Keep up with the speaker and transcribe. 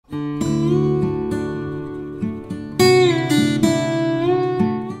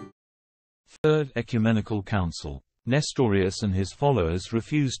Third Ecumenical Council. Nestorius and his followers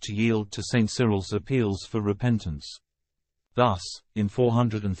refused to yield to St. Cyril's appeals for repentance. Thus, in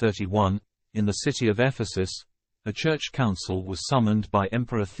 431, in the city of Ephesus, a church council was summoned by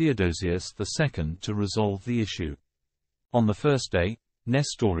Emperor Theodosius II to resolve the issue. On the first day,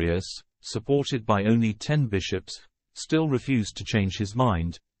 Nestorius, supported by only 10 bishops, still refused to change his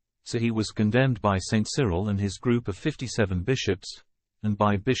mind, so he was condemned by St. Cyril and his group of 57 bishops, and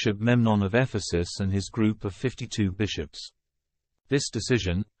by Bishop Memnon of Ephesus and his group of 52 bishops. This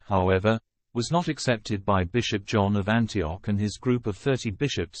decision, however, was not accepted by Bishop John of Antioch and his group of 30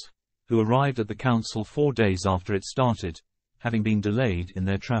 bishops, who arrived at the council 4 days after it started, having been delayed in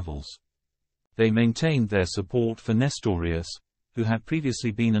their travels. They maintained their support for Nestorius, who had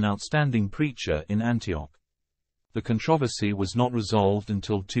previously been an outstanding preacher in Antioch. The controversy was not resolved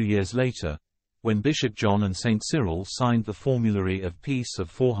until 2 years later, when Bishop John and St. Cyril signed the Formulary of Peace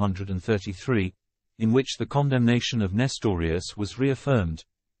of 433, in which the condemnation of Nestorius was reaffirmed,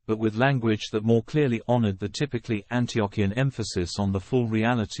 but with language that more clearly honored the typically Antiochian emphasis on the full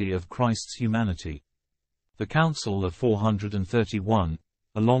reality of Christ's humanity. The Council of 431,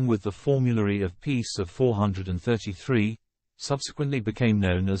 along with the Formulary of Peace of 433, subsequently became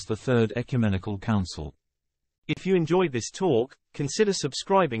known as the Third Ecumenical Council. If you enjoyed this talk, consider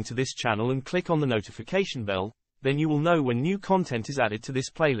subscribing to this channel and click on the notification bell, then you will know when new content is added to this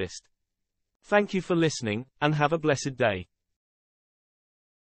playlist. Thank you for listening, and have a blessed day.